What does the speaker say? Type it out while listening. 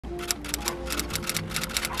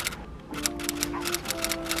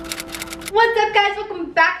What's up guys,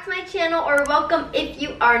 welcome back to my channel, or welcome if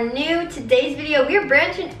you are new. Today's video, we are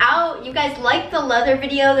branching out. You guys liked the leather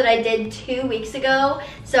video that I did 2 weeks ago.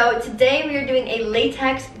 So today we are doing a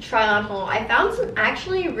latex try on haul. I found some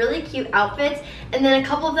actually really cute outfits and then a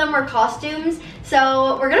couple of them were costumes.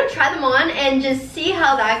 So we're gonna try them on and just see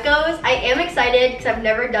how that goes. I am excited because I've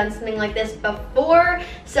never done something like this before.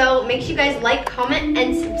 So make sure you guys like, comment,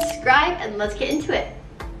 and subscribe, and let's get into it.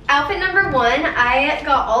 Outfit number one, I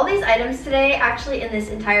got all these items today, actually in this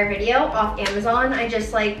entire video, off Amazon. I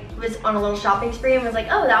just was on a little shopping spree and was like,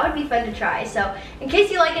 oh, that would be fun to try. So in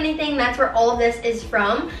case you like anything, that's where all of this is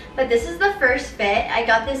from. But this is the first fit. I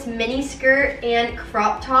got this mini skirt and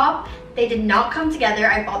crop top. They did not come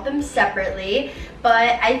together. I bought them separately,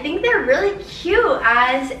 but I think they're really cute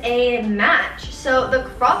as a match. So the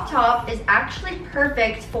crop top is actually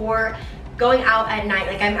perfect for going out at night.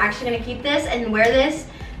 Like, I'm actually gonna keep this and wear this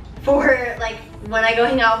for when I go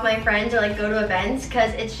hang out with my friends or go to events,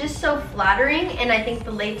 because it's just so flattering, and I think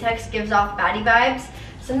the latex gives off baddie vibes.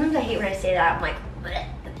 Sometimes I hate when I say that, I'm like, bleh.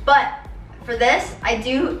 But for this, I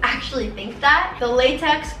do actually think that. The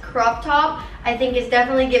latex crop top, I think, is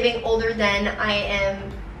definitely giving older than I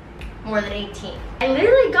am more than 18. I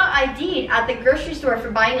literally got ID'd at the grocery store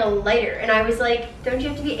for buying a lighter, and I was like, don't you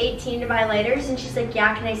have to be 18 to buy lighters? And she's like,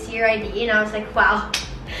 yeah, can I see your ID? And I was like, wow.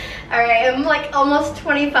 All right, I'm almost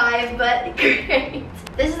 25, but great.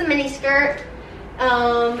 This is the mini skirt.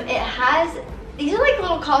 It has, these are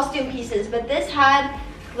little costume pieces, but this had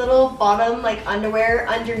little bottom underwear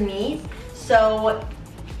underneath. So,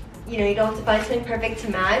 you know, you don't have to buy something perfect to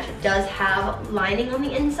match. It does have lining on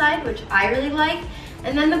the inside, which I really like.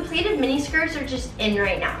 And then the pleated mini skirts are just in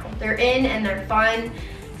right now. They're in and they're fun.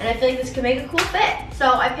 And I feel like this could make a cool fit.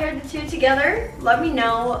 So I paired the two together. Let me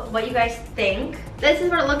know what you guys think. This is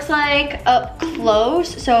what it looks like up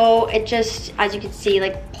close. So it just, as you can see,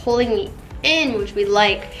 pulling me in, which we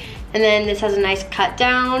like. And then this has a nice cut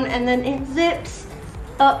down, and then it zips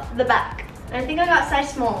up the back. And I think I got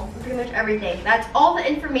size small for pretty much everything. That's all the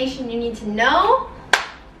information you need to know.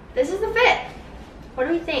 This is the fit. What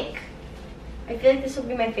do we think? I feel like this will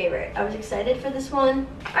be my favorite. I was excited for this one.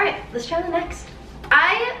 All right, let's try the next.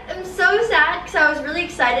 I am so sad because I was really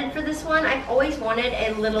excited for this one. I've always wanted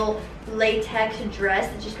a little latex dress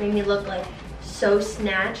that just made me look so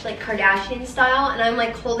snatched, Kardashian style. And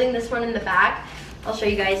I'm holding this one in the back. I'll show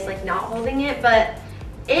you guys not holding it, but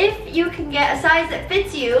if you can get a size that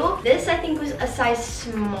fits you, this I think was a size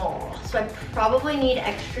small. So I probably need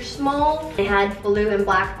extra small. I had blue and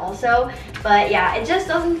black also, but yeah, it just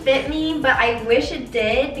doesn't fit me, but I wish it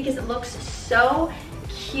did because it looks so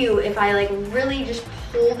cute if I really just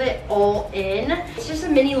pulled it all in. It's just a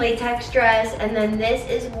mini latex dress, and then this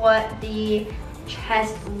is what the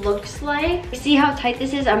chest looks like. See how tight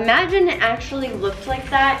this is? Imagine it actually looked like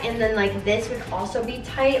that, and then this would also be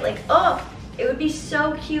tight. Oh, it would be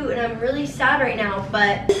so cute, and I'm really sad right now,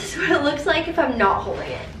 but this is what it looks like if I'm not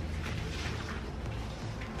holding it.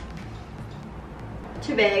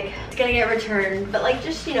 Too big. It's gonna get returned, but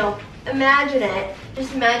just, you know, imagine it.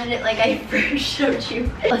 Just imagine it like I first showed you.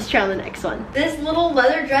 Let's try on the next one. This little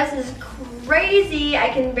leather dress is crazy. I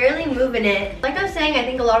can barely move in it. Like I was saying, I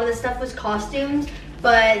think a lot of this stuff was costumes,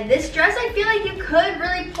 but this dress I feel like you could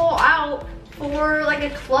really pull out for a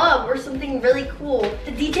club or something really cool.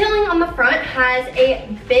 The detailing on the front has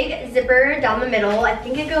a big zipper down the middle. I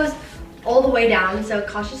think it goes all the way down, so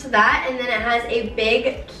cautious of that. And then it has a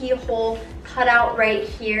big keyhole cut out right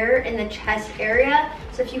here in the chest area.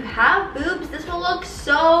 So if you have boobs, this will look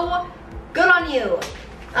so good on you.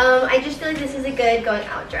 I just feel like this is a good going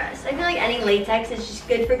out dress. I feel like any latex is just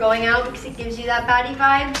good for going out because it gives you that baddie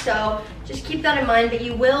vibe. So just keep that in mind, but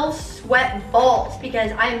you will sweat balls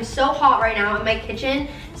because I am so hot right now in my kitchen.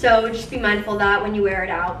 So just be mindful of that when you wear it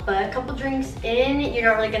out. But a couple drinks in, you're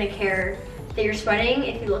not really gonna care that you're sweating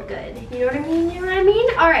if you look good. You know what I mean? You know what I mean?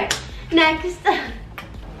 All right, next.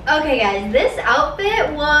 Okay guys, this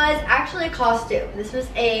outfit was actually a costume. This was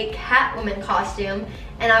a Catwoman costume,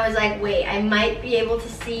 and I was like, wait, I might be able to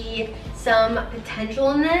see some potential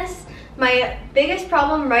in this. My biggest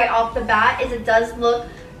problem right off the bat is it does look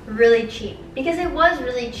really cheap, because it was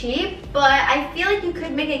really cheap, but I feel like you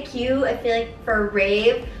could make it cute, I feel like, for a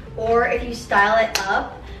rave, or if you style it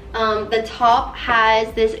up. The top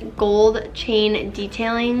has this gold chain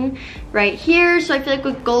detailing right here, so I feel like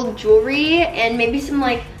with gold jewelry and maybe some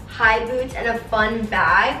high boots and a fun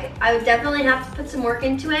bag, I would definitely have to put some work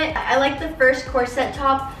into it. I like the first corset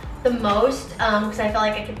top the most because I felt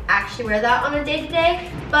like I could actually wear that on a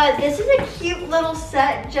day-to-day, but this is a cute little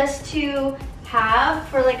set just to have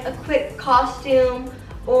for a quick costume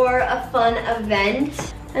or a fun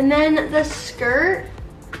event. And then the skirt,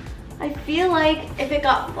 I feel like if it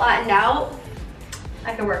got flattened out,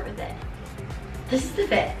 I could work with it. This is the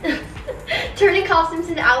fit. Turning costumes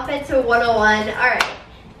into outfits to 101. All right,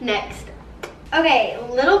 next. Okay,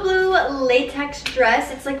 little blue latex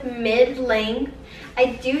dress. It's like mid-length.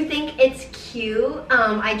 I do think it's cute.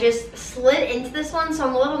 I just slid into this one, so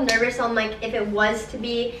I'm a little nervous on like if it was to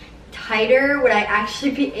be tighter, would I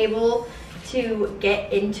actually be able to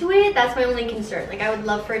get into it? That's my only concern. Like, I would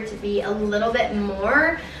love for it to be a little bit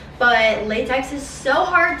more, but latex is so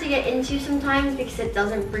hard to get into sometimes because it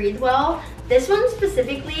doesn't breathe well. This one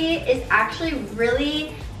specifically is actually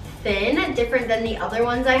really thin, different than the other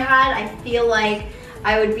ones I had. I feel like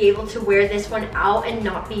I would be able to wear this one out and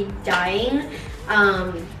not be dying,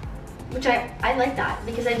 which I like that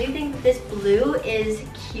because I do think that this blue is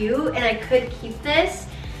cute and I could keep this.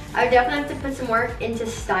 I would definitely have to put some work into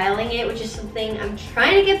styling it, which is something I'm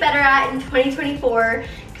trying to get better at in 2024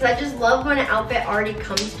 because I just love when an outfit already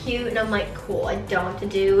comes cute and I'm like, cool, I don't have to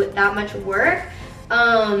do that much work.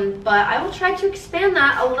 But I will try to expand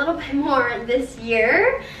that a little bit more this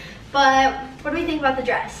year. But what do we think about the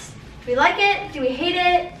dress? Do we like it? Do we hate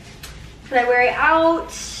it? Should I wear it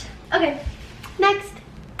out? Okay, next.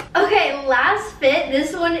 Okay, last fit.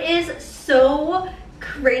 This one is so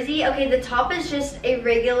crazy. Okay, the top is just a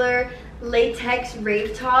regular latex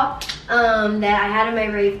rave top that I had in my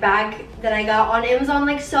rave bag that I got on Amazon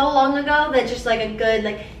like so long ago. That's just like a good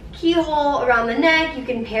like keyhole around the neck. You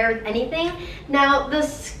can pair with anything. Now the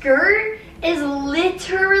skirt is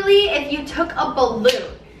literally if you took a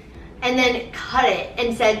balloon and then cut it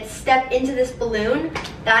and said step into this balloon.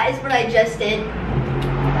 That is what I just did.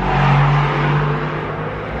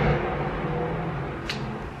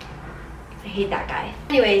 I hate that guy.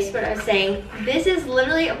 Anyways, what I was saying, this is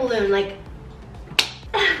literally a balloon, like,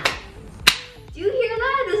 do you hear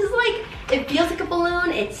that? This is like, it feels like a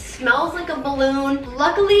balloon, it smells like a balloon.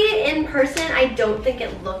 Luckily, in person, I don't think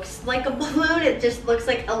it looks like a balloon, it just looks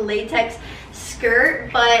like a latex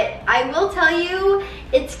skirt, but I will tell you,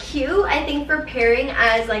 it's cute, I think, for pairing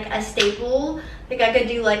as like a staple. Like I could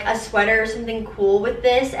do like a sweater or something cool with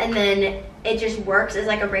this, and then it just works as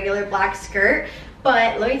like a regular black skirt.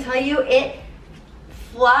 But let me tell you, it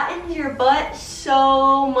flattens your butt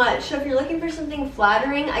so much. So if you're looking for something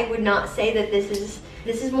flattering, I would not say that this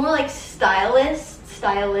is more like stylish,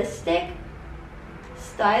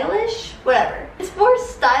 whatever. It's more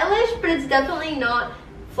stylish, but it's definitely not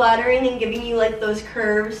flattering and giving you like those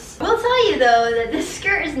curves. I will tell you though that this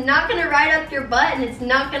skirt is not gonna ride up your butt and it's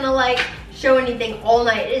not gonna like show anything all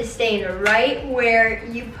night. It is staying right where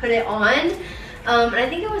you put it on. And I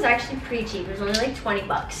think it was actually pretty cheap. It was only like 20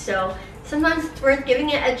 bucks. So sometimes it's worth giving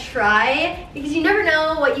it a try because you never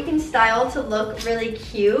know what you can style to look really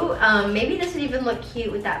cute. Maybe this would even look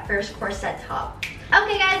cute with that first corset top.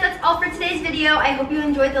 Okay guys, that's all for today's video. I hope you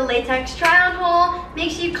enjoyed the latex try on haul. Make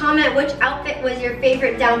sure you comment which outfit was your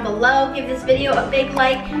favorite down below. Give this video a big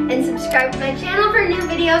like and subscribe to my channel for new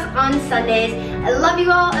videos on Sundays. I love you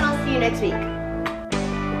all and I'll see you next week.